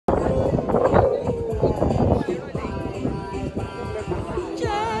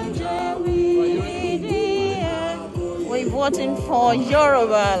voting for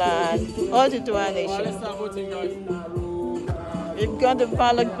Yorùbá land, Oduduwa nation. We've got the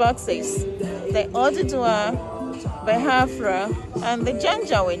ballot boxes, the Oduduwa, Biafra, and the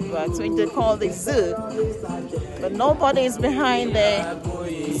Janjaweed box, which they call the zoo. But nobody is behind the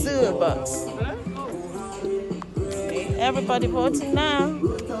zoo box. Everybody voting now.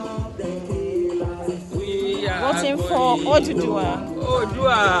 Voting for Oduduwa.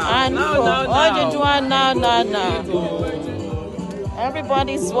 And for Oduduwa now.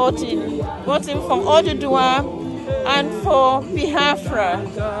 Everybody's voting for Oduduwa and for Biafra.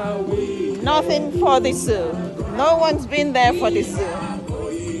 Nothing for the zoo. No one's been there for the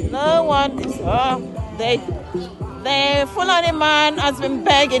zoo. No one is. The Fulani man has been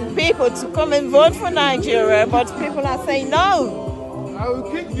begging people to come and vote for Nigeria, but people are saying no.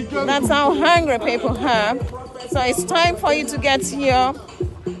 That's how hungry people are. So it's time for you to get here.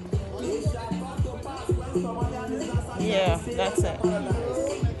 Yeah, that's it.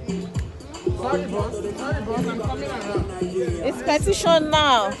 Sorry, boss, I'm coming around. It's petition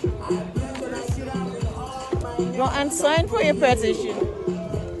now. Go and sign for your petition.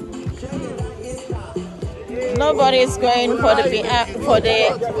 Nobody is going for the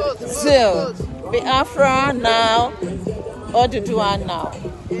zoo. Biafra now, Oduduwa now.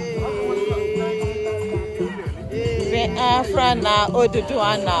 Biafra now,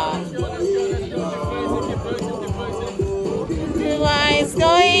 Oduduwa now. Oduduwa is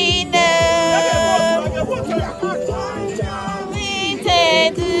going up. We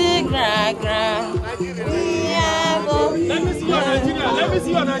take the gra. Let me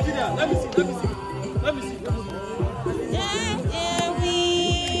see your Nigeria. Let me see.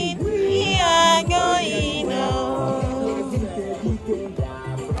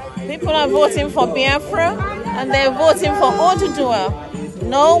 People are voting for Biafra and they're voting for Oduduwa.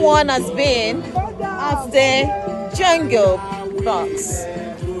 No one has been at the jungle box.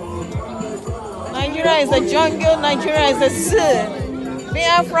 Nigeria is a jungle, Nigeria is a zoo.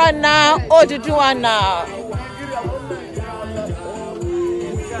 Biafra now, Oduduwa now.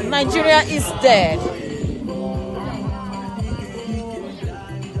 Nigeria is dead.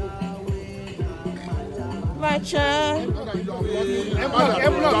 My child. Look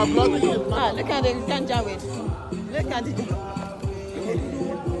at the Janjaweed. Look at it.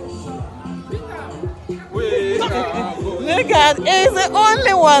 Look at it's the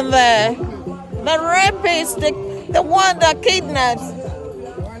only one there. The rapist, the one that kidnaps.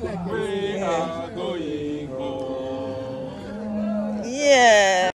 Yeah.